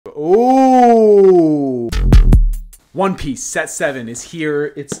Oh! One Piece set 7 is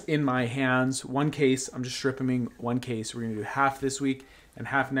here. It's in my hands. One case. I'm just stripping one case. We're going to do half this week and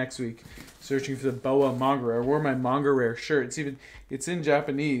half next week. Searching for the Boa manga rare. I wore my manga rare shirt. It's in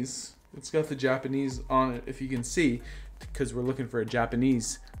Japanese. It's got the Japanese on it, if you can see, because we're looking for a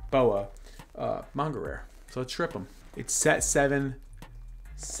Japanese Boa manga rare. So let's strip them. It's set 7,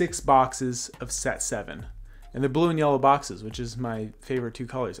 6 boxes of set 7. And they're blue and yellow boxes, which is my favorite 2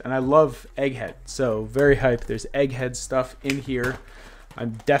 colors. And I love Egghead, so very hyped. There's Egghead stuff in here.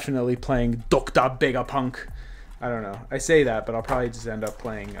 I'm definitely playing Dr. Vegapunk. I don't know. I say that, but I'll probably just end up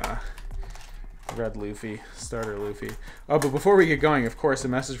playing Red Luffy, Starter Luffy. Oh, but before we get going, of course, a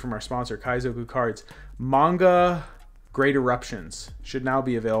message from our sponsor, Kaizoku Cards. Manga Great Eruptions should now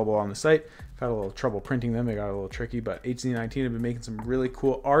be available on the site. I've had a little trouble printing them. They got a little tricky, but HZ19 have been making some really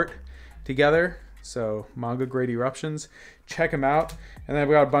cool art together. So Manga Great Eruptions, check them out. And then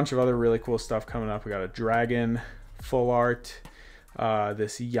we got a bunch of other really cool stuff coming up. We got a dragon full art.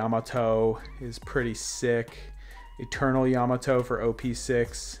 This Yamato is pretty sick. Eternal Yamato for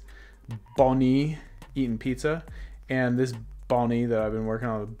OP6. Bonnie eating pizza. And this Bonnie that I've been working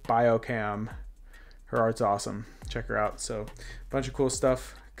on with Biocam. Her art's awesome. Check her out. So a bunch of cool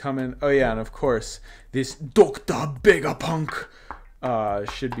stuff coming. Oh yeah, and of course this Dr. Vegapunk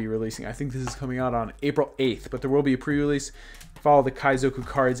should be releasing. I think this is coming out on April 8th, but there will be a pre-release. Follow the Kaizoku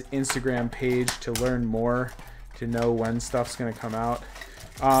Cards Instagram page to learn more, to know when stuff's going to come out.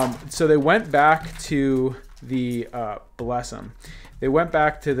 So they went back to the bless them. They went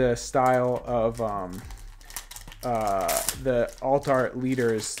back to the style of the alt art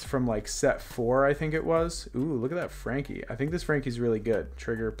leaders from like set 4, I think it was. Ooh, look at that Frankie. I think this Frankie's really good.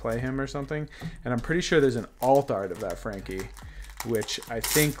 Trigger play him or something. And I'm pretty sure there's an alt art of that Frankie, which I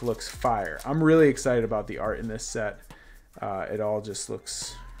think looks fire. I'm really excited about the art in this set. It all just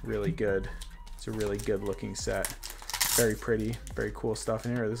looks really good. It's a really good looking set. Very pretty, very cool stuff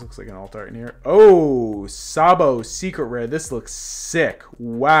in here. This looks like an alt art in here. Oh, Sabo Secret Rare. This looks sick.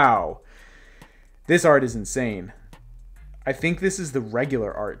 Wow. This art is insane. I think this is the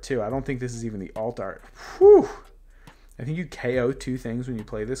regular art too. I don't think this is even the alt art. Whew. I think you KO 2 things when you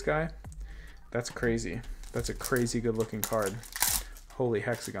play this guy. That's crazy. That's a crazy good looking card. Holy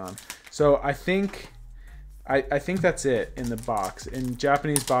hexagon. So I think that's it in the box. In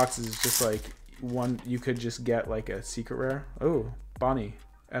Japanese boxes, it's just like one, you could just get like a secret rare. Oh, Bonnie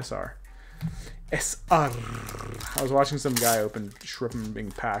SR. SR. I was watching some guy open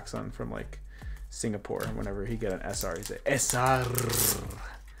shrimping packs on from like Singapore. Whenever he get an SR, he say SR.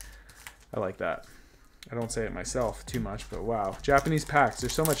 I like that. I don't say it myself too much, but wow. Japanese packs, they're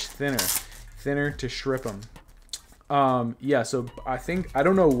so much thinner to strip them. Yeah, so I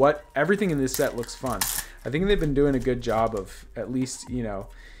don't know what, everything in this set looks fun. I think they've been doing a good job of, at least, you know,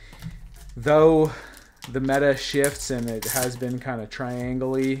 though the meta shifts and it has been kind of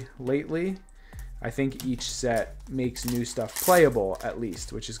triangle-y lately, I think each set makes new stuff playable, at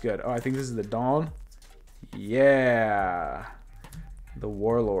least, which is good. Oh, I think this is the Dawn. Yeah. The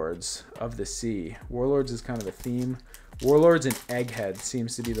Warlords of the Sea. Warlords is kind of a theme. Warlords and Egghead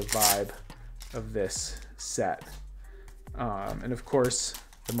seems to be the vibe of this set. And of course,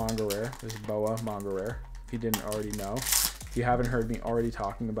 the manga rare. There's Boa manga rare, if you didn't already know. If you haven't heard me already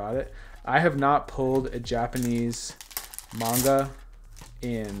talking about it. I have not pulled a Japanese manga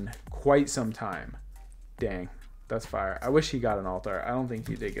in quite some time. Dang, that's fire. I wish he got an alt art. I don't think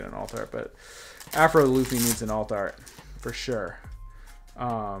he did get an alt art, but Afro Luffy needs an alt art for sure.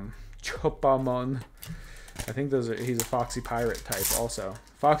 Chopamon. I think he's a Foxy Pirate type also.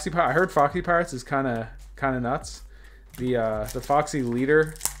 I heard Foxy Pirates is kind of nuts. The Foxy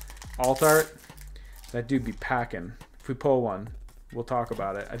leader alt art, that dude be packing. If we pull one, we'll talk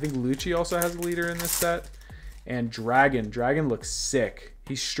about it. I think Lucci also has a leader in this set. And Dragon looks sick.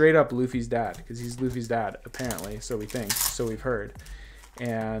 He's straight up Luffy's dad, because he's Luffy's dad, apparently. So we think, so we've heard.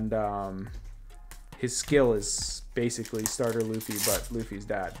 And his skill is basically Starter Luffy, but Luffy's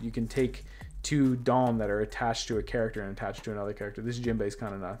dad. You can take 2 Dom that are attached to a character and attached to another character. This Jinbei's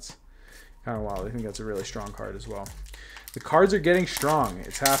kind of nuts. Kind of wild. I think that's a really strong card as well. The cards are getting strong.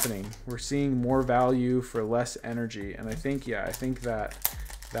 It's happening. We're seeing more value for less energy. And I think, yeah, I think that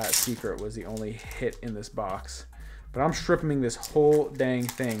secret was the only hit in this box. But I'm stripping this whole dang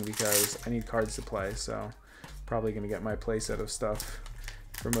thing because I need cards to play. So probably going to get my playset of stuff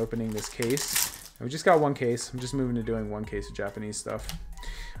from opening this case. And we just got one case. I'm just moving to doing one case of Japanese stuff.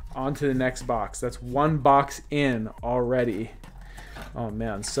 On to the next box. That's one box in already. Oh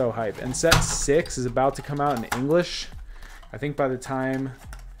man, so hype. And set 6 is about to come out in English. I think by the time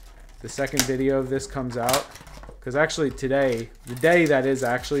the second video of this comes out, because actually today, the day that is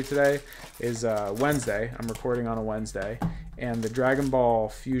actually today, is Wednesday. I'm recording on a Wednesday, and the Dragon Ball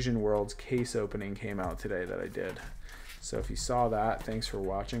Fusion Worlds case opening came out today that I did. So if you saw that, thanks for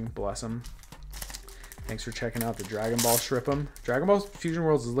watching. Bless them. Thanks for checking out the Dragon Ball Shrip'em. Dragon Ball Fusion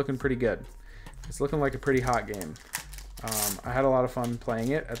Worlds is looking pretty good. It's looking like a pretty hot game. I had a lot of fun playing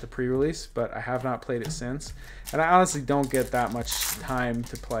it at the pre-release, but I have not played it since. And I honestly don't get that much time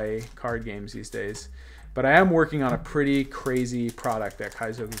to play card games these days. But I am working on a pretty crazy product at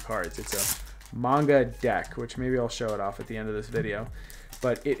Kaizoku Cards. It's a manga deck, which maybe I'll show it off at the end of this video.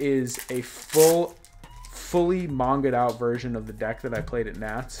 But it is a fully manga'd out version of the deck that I played at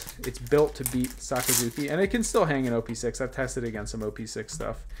Nats. It's built to beat Sakazuki, and it can still hang in OP6. I've tested it against some OP6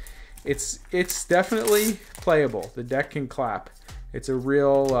 stuff. It's definitely playable. The deck can clap. It's a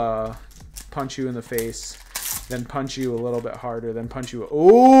real punch you in the face, then punch you a little bit harder, then punch you.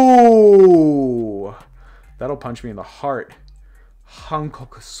 Oh, that'll punch me in the heart.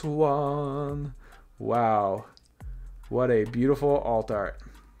 Hankoku Swan. Wow, what a beautiful alt art.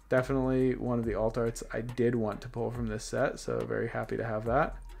 Definitely one of the alt arts I did want to pull from this set, so very happy to have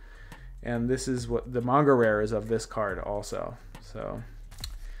that. And this is what the manga rare is of this card also. So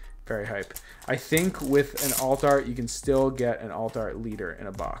very hype. I think with an alt art, you can still get an alt art leader in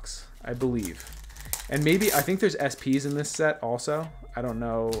a box, I believe. And maybe, I think there's SPs in this set also. I don't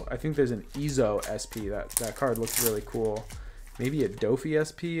know. I think there's an Izo SP. That card looks really cool. Maybe a Dofi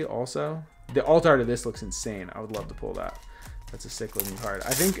SP also. The alt art of this looks insane. I would love to pull that. That's a sick looking card.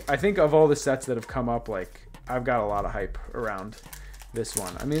 I think of all the sets that have come up, like, I've got a lot of hype around this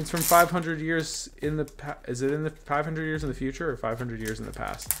one. I mean, it's from 500 years in the is it in the 500 years in the future or 500 years in the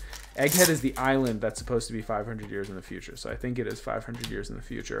past? Egghead is the island that's supposed to be 500 years in the future, so I think it is 500 years in the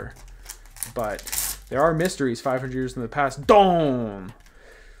future. But there are mysteries 500 years in the past, that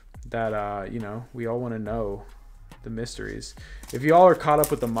you know, we all want to know the mysteries. If y'all are caught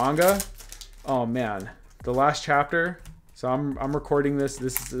up with the manga, oh man, the last chapter. So I'm recording this.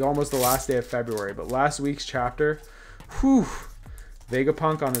 This is almost the last day of February, but last week's chapter, whew.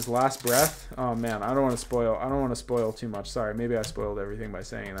 Vegapunk on his last breath. Oh man, I don't want to spoil too much. Sorry, maybe I spoiled everything by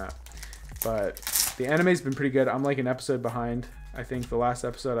saying that. But the anime's been pretty good. I'm like an episode behind. I think the last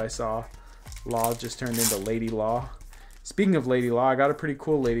episode I saw, Law just turned into Lady Law. Speaking of Lady Law, I got a pretty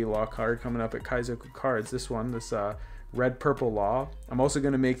cool Lady Law card coming up at Kaizoku Cards. This one, this red purple Law. I'm also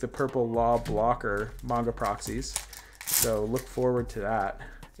going to make the purple Law blocker manga proxies. So look forward to that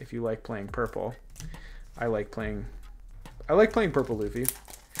if you like playing purple. I like playing purple Luffy.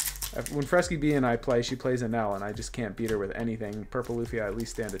 When Fresky B and I play, she plays Enel, and I just can't beat her with anything. Purple Luffy, I at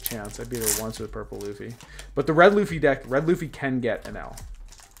least stand a chance. I beat her once with purple Luffy. But the red Luffy deck, red Luffy can get Enel.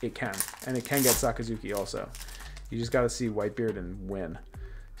 It can. And it can get Sakazuki also. You just got to see Whitebeard and win.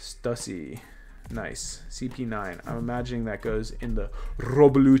 Stussy. Nice. CP9. I'm imagining that goes in the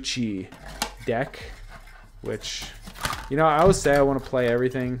Roblucci deck, which, you know, I always say I want to play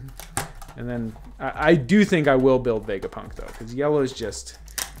everything. And then I do think I will build Vegapunk though, because Yellow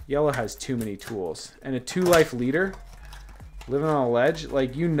has too many tools. And a 2-life leader living on a ledge,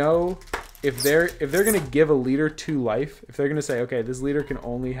 like, you know, if they're gonna give a leader 2 life, if they're gonna say, okay, this leader can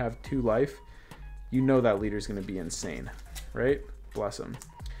only have 2 life, you know that leader's gonna be insane, right? Bless him.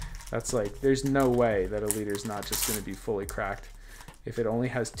 That's like, there's no way that a leader's not just gonna be fully cracked. If it only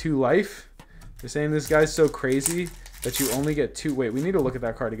has 2 life, they're saying this guy's so crazy that you only get 2. Wait, we need to look at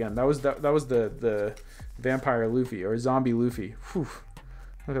that card again. That was the Vampire Luffy or Zombie Luffy. Whew.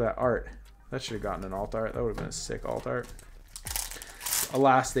 Look at that art. That should have gotten an alt art. That would have been a sick alt art.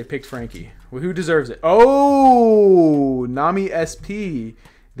 Alas, they picked Frankie. Well, who deserves it? Oh, Nami SP.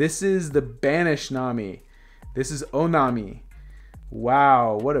 This is the banished Nami. This is Onami.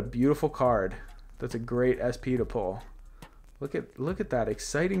 Wow, what a beautiful card. That's a great SP to pull. Look at that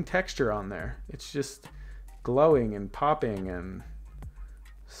exciting texture on there. It's just glowing and popping and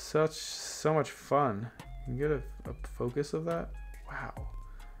so much fun. Can you get a focus of that? Wow,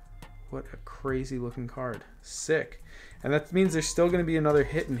 what a crazy looking card. Sick. And that means there's still going to be another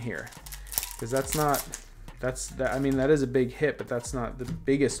hit in here, because I mean, that is a big hit, but that's not the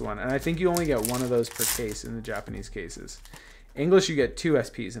biggest one. And I think you only get 1 of those per case in the Japanese cases. English, you get 2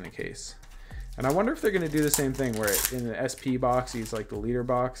 SPs in a case. And I wonder if they're going to do the same thing, where in the SP box, use like the leader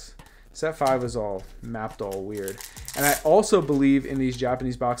box. Set 5 is all mapped all weird. And I also believe in these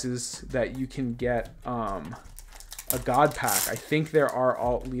Japanese boxes that you can get a God pack. I think there are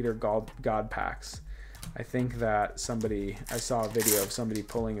alt leader God packs. I think that I saw a video of somebody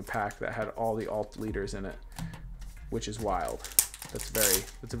pulling a pack that had all the alt leaders in it, which is wild. That's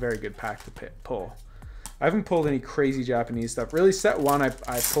a very good pack to pull. I haven't pulled any crazy Japanese stuff. Really, set 1, I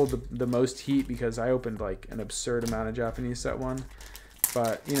pulled the most heat because I opened like an absurd amount of Japanese set 1.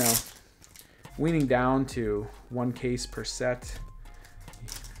 But, you know, weaning down to 1 case per set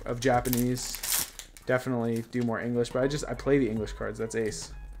of Japanese. Definitely do more English, but I play the English cards. That's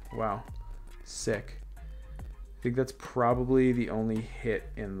ace. Wow. Sick. I think that's probably the only hit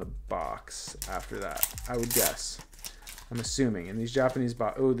in the box after that, I would guess. I'm assuming. And these Japanese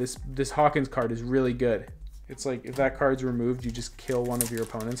oh, this Hawkins card is really good. It's like if that card's removed, you just kill one of your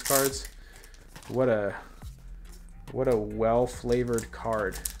opponent's cards. What a well-flavored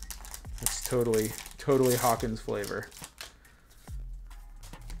card. It's totally Hawkins flavor.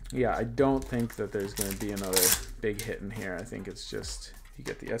 Yeah, I don't think that there's going to be another big hit in here. I think it's just you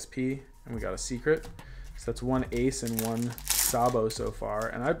get the SP and we got a secret. So that's 1 ace and 1 Sabo so far.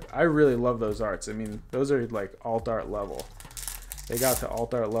 And I really love those arts. I mean, those are like alt art level. They got to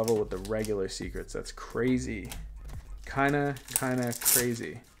alt art level with the regular secrets. That's crazy. Kinda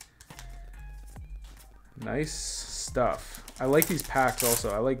crazy. Nice stuff. I like these packs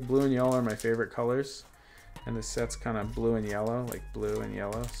also. I like blue and yellow are my favorite colors. And the set's kind of blue and yellow, like blue and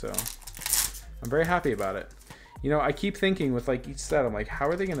yellow. So I'm very happy about it. You know, I keep thinking with like each set, I'm like, how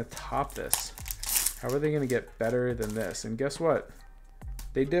are they going to top this? How are they going to get better than this? And guess what?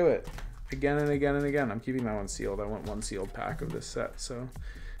 They do it again and again and again. I'm keeping that one sealed. I want 1 sealed pack of this set. So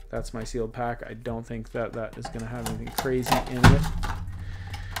that's my sealed pack. I don't think that is going to have anything crazy in it.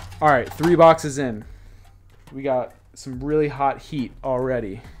 All right, 3 boxes in. We got some really hot heat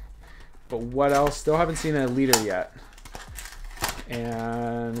already. But what else? Still haven't seen a leader yet.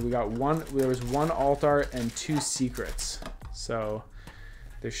 And we got there was 1 alt art and 2 secrets. So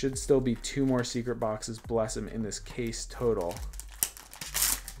there should still be 2 more secret boxes, bless him, in this case total.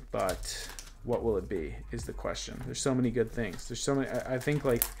 But what will it be is the question. There's so many good things. There's so many, I think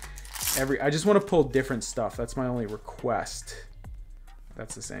like I just want to pull different stuff. That's my only request.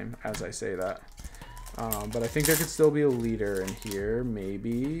 That's the same as I say that. But I think there could still be a leader in here,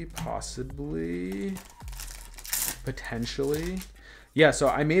 maybe, possibly, potentially. Yeah, so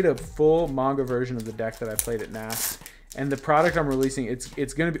I made a full manga version of the deck that I played at NAS, and the product I'm releasing,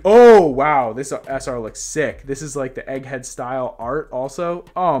 it's gonna be, oh wow, this SR looks sick. This is like the Egghead style art also.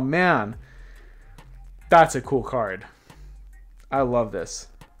 Oh man, that's a cool card. I love this.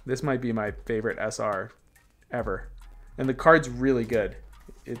 This might be my favorite SR ever, and the card's really good.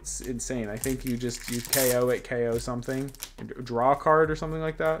 It's insane. I think you KO it, KO something, draw a card or something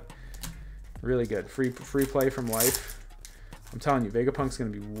like that. Really good. Free play from life. I'm telling you, Vegapunk's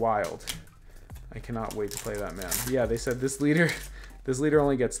gonna be wild. I cannot wait to play that man. Yeah, they said this leader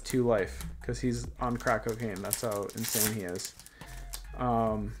only gets 2 life because he's on crack cocaine. That's how insane he is.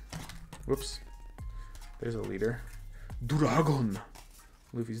 Whoops. There's a leader. Dragon.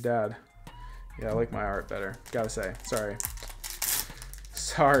 Luffy's dad. Yeah, I like my art better. Gotta say.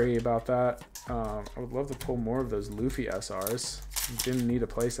 Sorry about that. I would love to pull more of those Luffy SRs. Didn't need a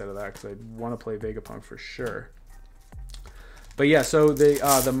playset of that because I want to play Vegapunk for sure. But yeah, so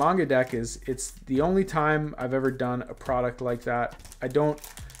the manga deck it's the only time I've ever done a product like that. I don't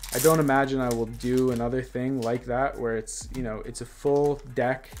imagine I will do another thing like that where it's, you know, it's a full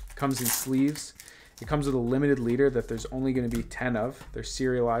deck, comes in sleeves. It comes with a limited leader that there's only going to be 10 of. They're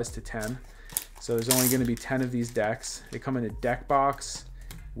serialized to 10. So there's only going to be 10 of these decks. They come in a deck box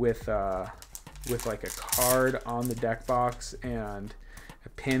with like a card on the deck box and a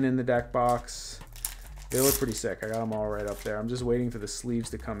pin in the deck box. They look pretty sick. I got them all right up there. I'm just waiting for the sleeves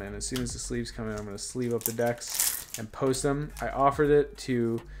to come in. As soon as the sleeves come in, I'm going to sleeve up the decks and post them. I offered it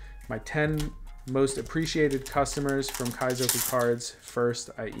to my 10 most appreciated customers from Kaizoku Cards first.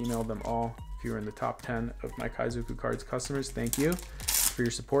 I emailed them all. If you were in the top 10 of my Kaizoku Cards customers, thank you for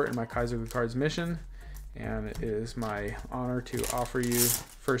your support in my Kaizoku Cards mission. And it is my honor to offer you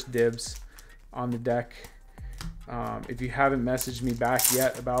first dibs on the deck. If you haven't messaged me back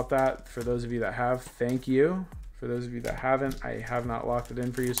yet about that, for those of you that have, thank you. For those of you that haven't, I have not locked it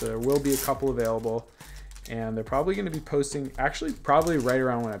in for you, so there will be a couple available. And they're probably going to be posting, actually probably right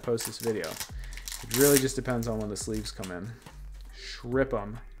around when I post this video. It really just depends on when the sleeves come in. Shrip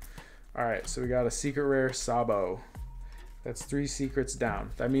them. All right, so we got a secret rare Sabo. That's 3 secrets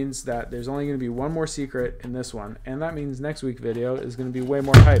down. That means that there's only going to be 1 more secret in this one, and that means next week's video is going to be way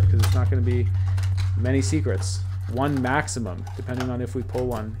more hype because it's not going to be many secrets. 1 maximum, depending on if we pull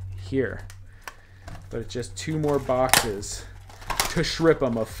one here. But it's just 2 more boxes to shrip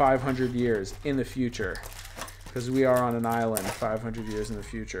them of 500 years in the future, because we are on an island 500 years in the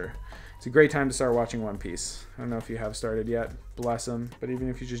future. It's a great time to start watching One Piece. I don't know if you have started yet, bless them, but even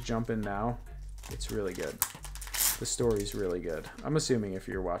if you just jump in now, it's really good. The story's really good. I'm assuming if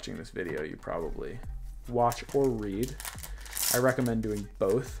you're watching this video, you probably watch or read. I recommend doing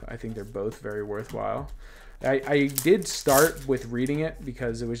both. I think they're both very worthwhile. I did start with reading it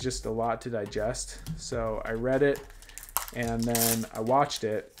because it was just a lot to digest. So I read it and then I watched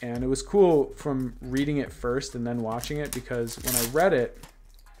it, and it was cool from reading it first and then watching it, because when I read it,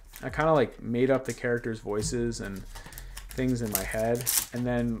 I kind of like made up the characters' voices and things in my head, and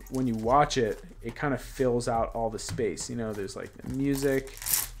then when you watch it, it kind of fills out all the space. You know, there's like the music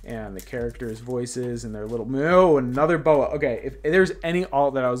and the characters' voices and their little another boa. Okay, if there's any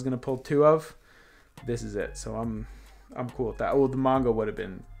alt that I was gonna pull 2 of, this is it. So I'm cool with that. Well, the manga would have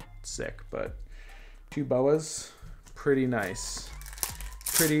been sick, but 2 boas, pretty nice.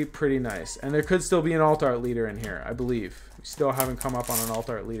 Pretty nice. And there could still be an alt art leader in here, I believe. We still haven't come up on an alt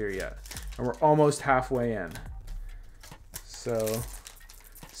art leader yet, and we're almost halfway in. So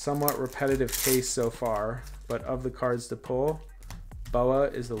somewhat repetitive case so far, but of the cards to pull, boa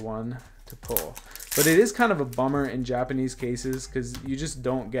is the one to pull. But it is kind of a bummer in Japanese cases because you just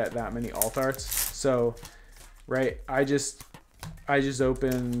don't get that many alt arts. So, right, I just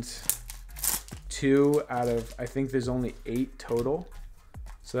opened 2 out of, I think there's only 8 total.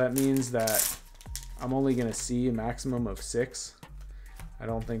 So that means that I'm only gonna see a maximum of 6. I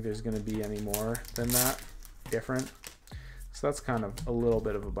don't think there's gonna be any more than that different. So that's kind of a little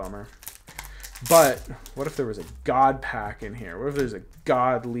bit of a bummer. But what if there was a God pack in here? What if there's a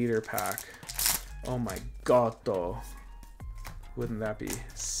God leader pack? Oh my god, though. Wouldn't that be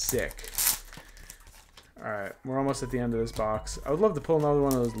sick? Alright, we're almost at the end of this box. I would love to pull another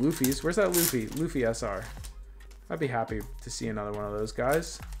one of those Luffys. Where's that Luffy? Luffy SR. I'd be happy to see another one of those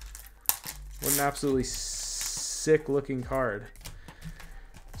guys. What an absolutely sick looking card.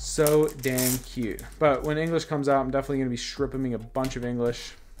 So dang cute. But when English comes out, I'm definitely going to be stripping a bunch of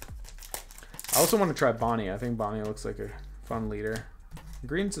English. I also want to try Bonnie. I think Bonnie looks like a fun leader.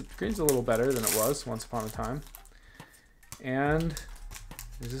 Green's a little better than it was once upon a time. And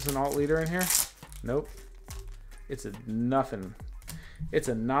is this an alt leader in here? Nope. It's a nothing. It's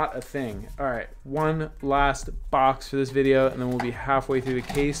a not a thing. All right, one last box for this video, and then we'll be halfway through the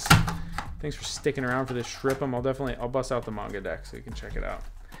case. Thanks for sticking around for this Shrip 'em. I'll bust out the manga deck so you can check it out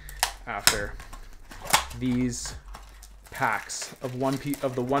after these packs of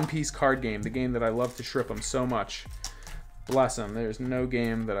the One Piece card game, the game that I love to Shrip 'em so much. Bless them. There's no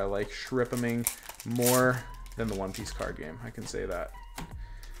game that I like Shrip-eming more than the One Piece card game. I can say that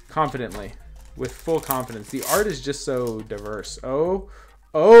confidently, with full confidence. The art is just so diverse. Oh,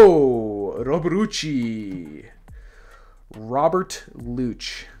 Roberucci. Robert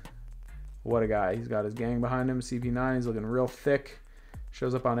Luch. What a guy. He's got his gang behind him, CP9. He's looking real thick.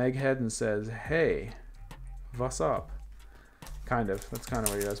 Shows up on Egghead and says, hey, what's up? Kind of. That's kind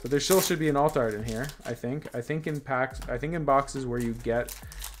of what he does. But there still should be an alt art in here, I think. I think in boxes where you get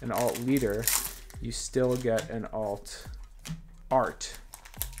an alt leader, you still get an alt art,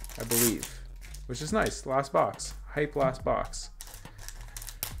 I believe. Which is nice. Last box. Hype last box.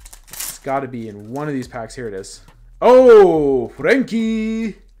 It's got to be in one of these packs. Here it is. Oh,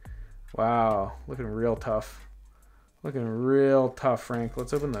 Frankie! Wow. Looking real tough. Looking real tough, Frank.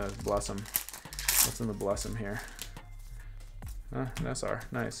 Let's open the Blossom. What's in the Blossom here? An SR.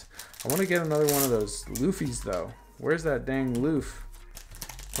 Nice. I want to get another one of those Luffys, though. Where's that dang Luff?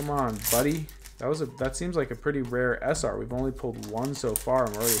 Come on, buddy. That seems like a pretty rare SR. We've only pulled 1 so far,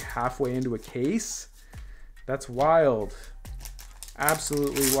 and we're already halfway into a case? That's wild.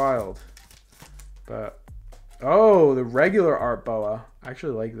 Absolutely wild. But, oh, the regular art boa. I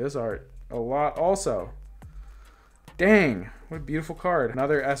actually like this art a lot also. Dang, what a beautiful card.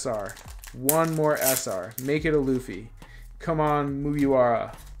 Another SR. One more SR. Make it a Luffy. Come on,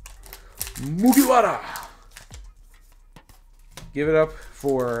 Mugiwara. Mugiwara! Give it up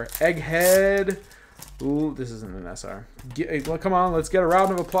for Egghead. Ooh, this isn't an SR. Come on, let's get a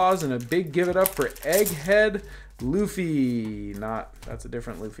round of applause and a big give it up for Egghead Luffy. That's a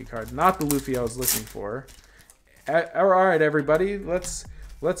different Luffy card. Not the Luffy I was looking for. All right, everybody, let's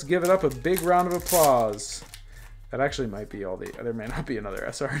give it up a big round of applause. That actually might be all there may not be another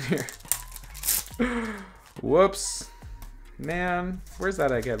SR in here. Whoops. Man, where's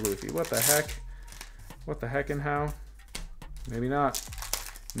that Egghead Luffy? What the heck? What the heck and how? Maybe not.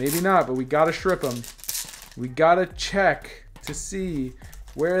 Maybe not, but we gotta strip him. We gotta check to see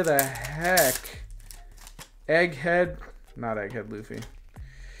where the heck Egghead, not Egghead Luffy.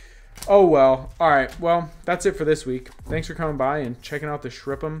 Oh well. Alright, well, that's it for this week. Thanks for coming by and checking out the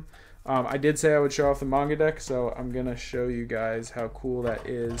Shrip 'em. I did say I would show off the manga deck, so I'm gonna show you guys how cool that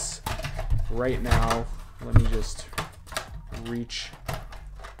is right now. Let me just reach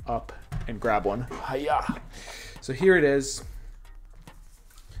up and grab one. Hiya! So here it is.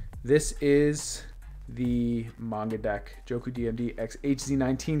 This is the manga deck. Johku DMD X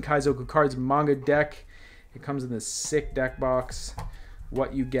HZ19 Kaizoku cards manga deck. It comes in this sick deck box.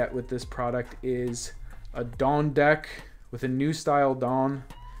 What you get with this product is a Dawn deck with a new style Dawn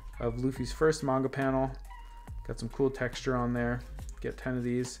of Luffy's first manga panel. Got some cool texture on there. Get 10 of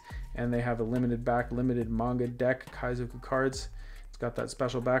these. And they have a limited back, limited manga deck, Kaizoku cards. It's got that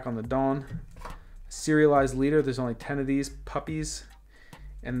special back on the Dawn. Serialized leader, there's only 10 of these puppies.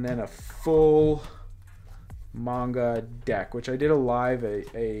 And then a full manga deck, which I did a live,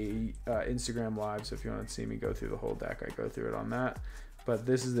 Instagram live. So if you want to see me go through the whole deck, I go through it on that. But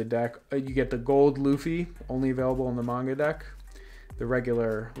this is the deck. You get the gold Luffy, only available in the manga deck. The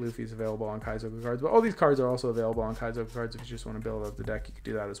regular Luffy is available on Kaizoku cards, but all these cards are also available on Kaizoku cards. If you just want to build up the deck, you can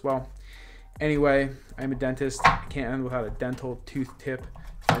do that as well. Anyway, I'm a dentist. I can't end without a dental tooth tip.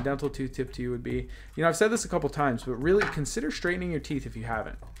 My dental tooth tip to you would be, I've said this a couple times, but really consider straightening your teeth if you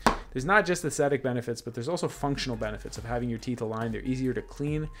haven't. There's not just aesthetic benefits, but there's also functional benefits of having your teeth aligned. They're easier to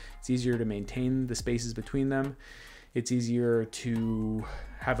clean. It's easier to maintain the spaces between them. It's easier to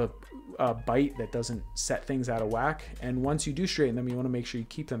have a bite that doesn't set things out of whack. And once you do straighten them, you want to make sure you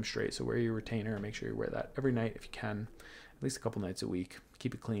keep them straight. So wear your retainer and make sure you wear that every night if you can, at least a couple nights a week.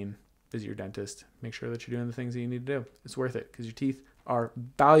 Keep it clean. Visit your dentist. Make sure that you're doing the things that you need to do. It's worth it because your teeth are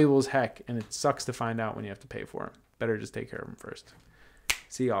valuable as heck, and it sucks to find out when you have to pay for them. Better just take care of them first.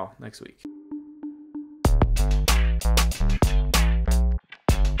 See y'all next week.